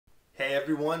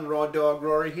everyone, Rawdawg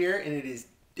Rory here, and it is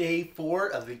day 4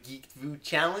 of the Geek Food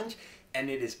Challenge, and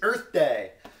it is Earth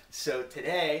Day. So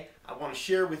today, I want to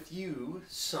share with you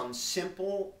some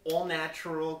simple,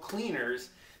 all-natural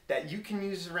cleaners that you can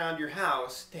use around your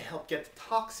house to help get the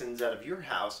toxins out of your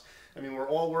house. I mean, we're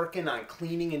all working on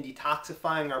cleaning and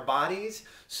detoxifying our bodies,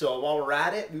 so while we're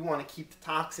at it, we want to keep the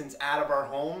toxins out of our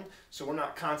home so we're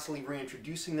not constantly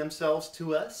reintroducing themselves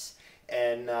to us.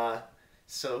 And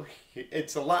so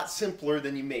it's a lot simpler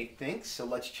than you may think, so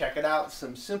let's check it out.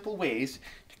 Some simple ways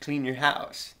to clean your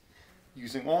house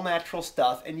using all natural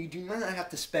stuff, and you do not have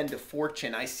to spend a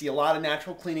fortune. I see a lot of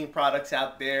natural cleaning products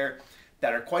out there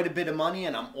that are quite a bit of money,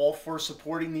 and I'm all for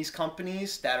supporting these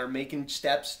companies that are making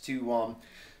steps to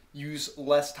use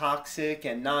less toxic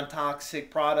and non-toxic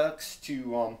products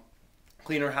to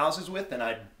clean our houses with, and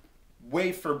I'd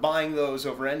way for buying those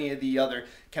over any of the other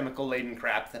chemical-laden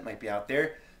crap that might be out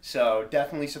there. So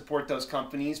definitely support those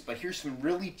companies, but here's some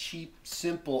really cheap,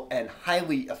 simple, and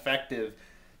highly effective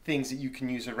things that you can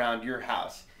use around your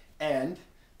house. And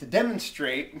to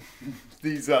demonstrate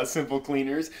these simple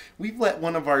cleaners, we've let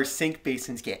one of our sink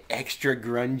basins get extra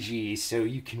grungy so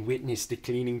you can witness the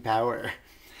cleaning power.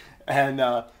 And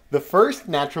the first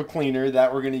natural cleaner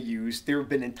that we're going to use, there have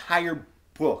been entire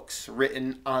books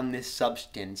written on this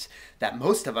substance that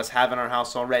most of us have in our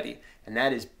house already, and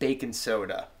that is baking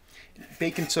soda.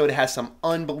 Baking soda has some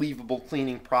unbelievable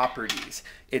cleaning properties.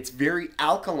 It's very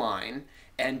alkaline,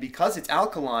 and because it's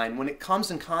alkaline, when it comes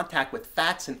in contact with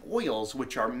fats and oils,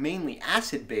 which are mainly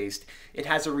acid-based, it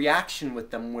has a reaction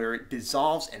with them where it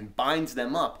dissolves and binds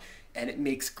them up, and it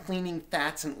makes cleaning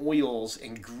fats and oils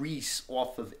and grease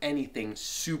off of anything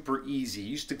super easy.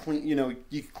 You used to clean,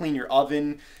 you clean your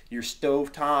oven, your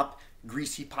stove top,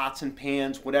 greasy pots and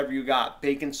pans, whatever you got.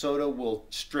 Baking soda will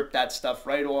strip that stuff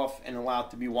right off and allow it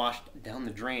to be washed down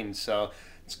the drain. So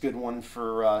it's a good one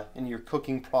for in your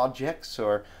cooking projects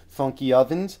or funky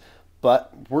ovens.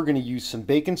 But we're going to use some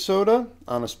baking soda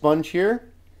on a sponge here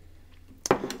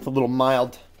with a little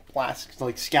mild plastic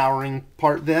like scouring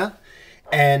part there.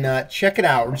 And check it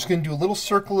out. We're just going to do a little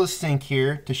circle of sink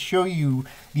here to show you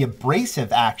the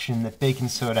abrasive action that baking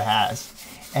soda has.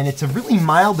 And it's a really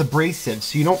mild abrasive,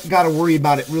 so you don't got to worry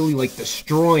about it really like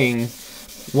destroying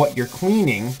what you're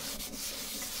cleaning.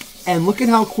 And look at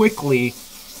how quickly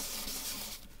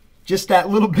just that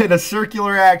little bit of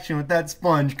circular action with that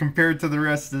sponge compared to the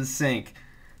rest of the sink.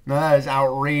 Now that is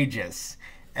outrageous.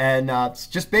 And it's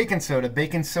just baking soda.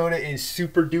 Baking soda is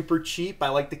super duper cheap. I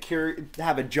like to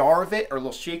have a jar of it or a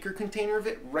little shaker container of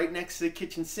it right next to the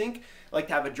kitchen sink. I like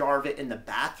to have a jar of it in the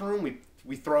bathroom.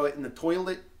 We throw it in the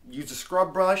toilet, use a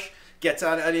scrub brush, gets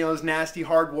out any of those nasty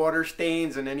hard water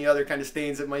stains and any other kind of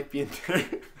stains that might be in there.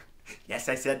 Yes,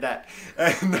 I said that.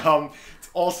 And it's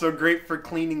also great for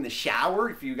cleaning the shower.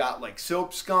 If you got like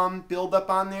soap scum buildup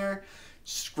on there,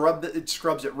 it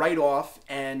scrubs it right off.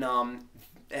 And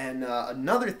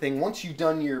another thing, once you've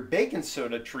done your baking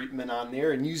soda treatment on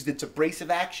there and used its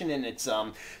abrasive action and its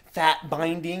fat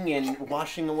binding and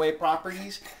washing away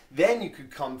properties, then you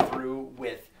could come through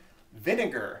with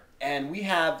vinegar. And we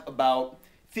have about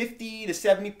 50 to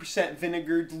 70%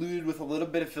 vinegar diluted with a little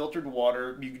bit of filtered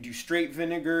water. You could do straight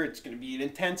vinegar. It's going to be an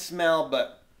intense smell,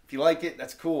 but if you like it,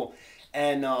 that's cool.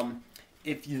 And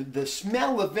if the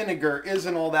smell of vinegar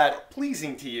isn't all that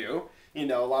pleasing to you, a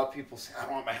lot of people say, I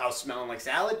don't want my house smelling like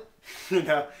salad.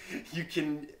 You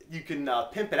can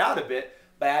pimp it out a bit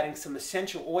by adding some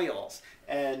essential oils.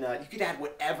 And you could add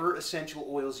whatever essential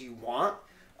oils you want.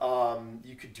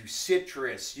 You could do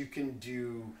citrus. You can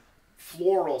do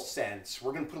floral scents.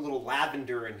 We're going to put a little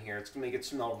lavender in here. It's going to make it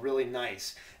smell really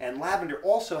nice. And lavender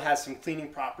also has some cleaning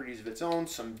properties of its own,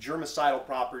 some germicidal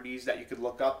properties that you could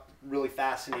look up. Really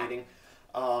fascinating.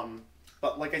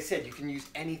 But like I said, you can use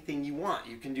anything you want.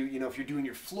 You can do, if you're doing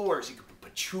your floors, you can put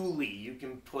patchouli, you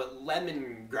can put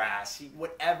lemongrass,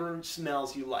 whatever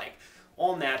smells you like.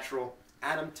 All natural.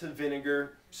 Add them to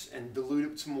vinegar and dilute it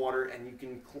with some water, and you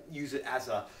can use it as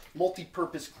a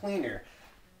multi-purpose cleaner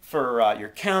for your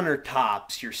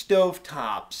countertops, your stove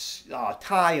tops,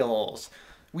 tiles.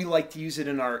 We like to use it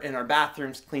in our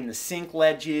bathrooms to clean the sink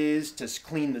ledges, to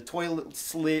clean the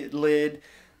toilet lid,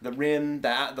 the rim,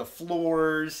 the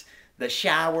floors, the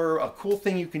shower. A cool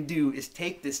thing you can do is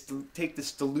take this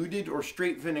diluted or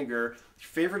straight vinegar, your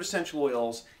favorite essential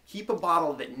oils, keep a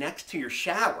bottle of it next to your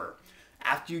shower.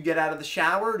 After you get out of the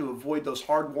shower, to avoid those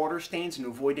hard water stains and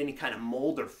to avoid any kind of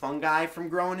mold or fungi from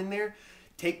growing in there,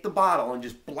 take the bottle and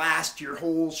just blast your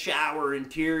whole shower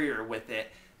interior with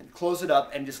it and close it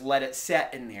up and just let it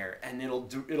set in there, and it'll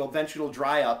eventually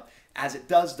dry up. As it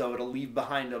does, though, it'll leave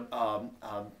behind a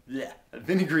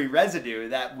vinegary residue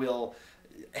that will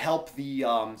help the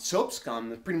soap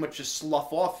scum pretty much just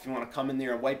slough off if you want to come in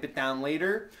there and wipe it down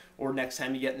later, or next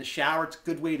time you get in the shower. It's a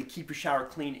good way to keep your shower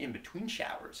clean in between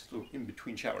showers. A little in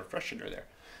between shower freshener there.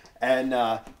 And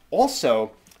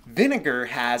also, vinegar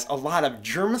has a lot of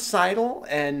germicidal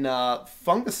and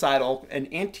fungicidal and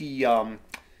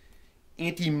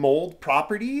anti-mold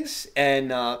properties.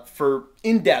 And for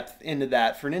an in-depth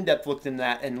look into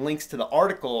that and links to the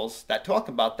articles that talk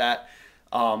about that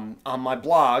on my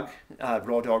blog,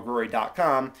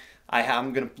 rawdawgrory.com,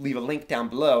 I'm going to leave a link down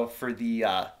below for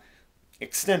the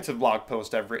extensive blog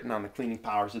post I've written on the cleaning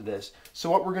powers of this.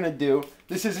 So what we're going to do,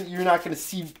 you're not going to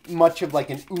see much of like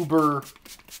an uber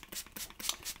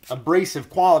abrasive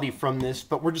quality from this,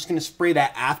 but we're just going to spray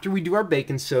that after we do our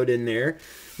baking soda in there.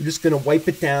 We're just going to wipe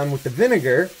it down with the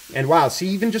vinegar, and wow, see,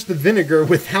 even just the vinegar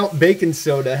without baking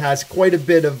soda has quite a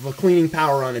bit of a cleaning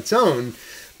power on its own.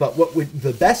 But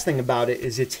the best thing about it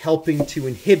is it's helping to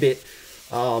inhibit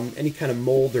any kind of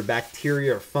mold or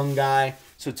bacteria or fungi.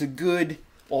 So it's a good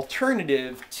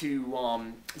alternative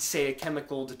to say a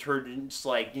chemical detergents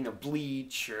like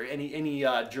bleach or any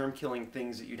germ-killing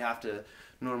things that you'd have to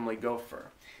normally go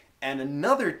for. And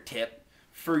another tip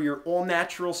for your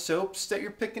all-natural soaps that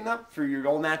you're picking up, for your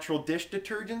all-natural dish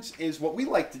detergents, is what we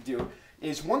like to do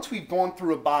is once we've gone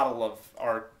through a bottle of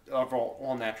our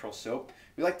all-natural soap,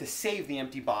 we like to save the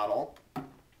empty bottle,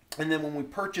 and then when we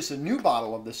purchase a new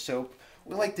bottle of the soap,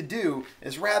 what we like to do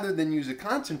is rather than use a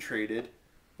concentrated,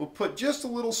 we'll put just a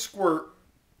little squirt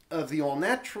of the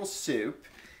all-natural soap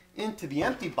into the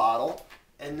empty bottle,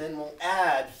 and then we'll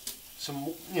add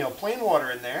some plain water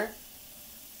in there,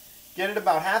 get it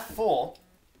about half full,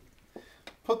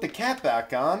 put the cap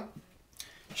back on,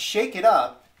 shake it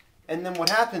up, and then what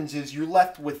happens is you're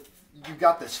left with, you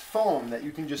got this foam that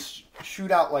you can just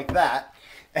shoot out like that.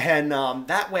 And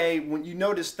that way, when you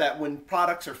notice that when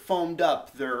products are foamed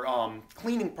up, their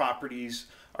cleaning properties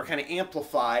are kind of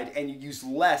amplified, and you use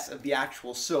less of the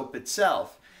actual soap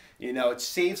itself. It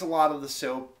saves a lot of the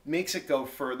soap, makes it go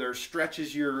further,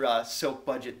 stretches your soap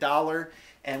budget dollar.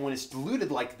 And when it's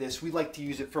diluted like this, we like to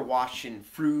use it for washing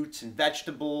fruits and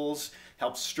vegetables,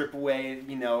 helps strip away,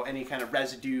 any kind of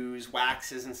residues,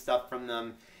 waxes and stuff from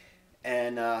them.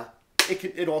 And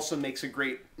it also makes a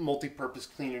great multi-purpose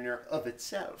cleaner of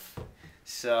itself.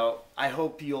 So I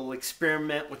hope you'll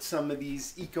experiment with some of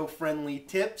these eco-friendly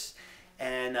tips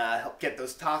and help get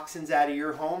those toxins out of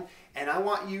your home. And I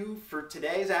want you, for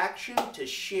today's action, to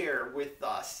share with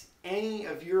us any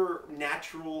of your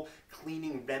natural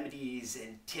cleaning remedies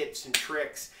and tips and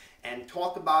tricks, and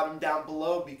talk about them down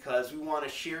below, because we want to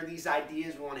share these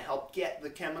ideas. We want to help get the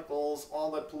chemicals,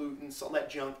 all the pollutants, all that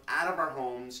junk out of our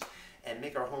homes and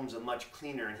make our homes a much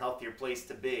cleaner and healthier place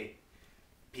to be.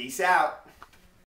 Peace out.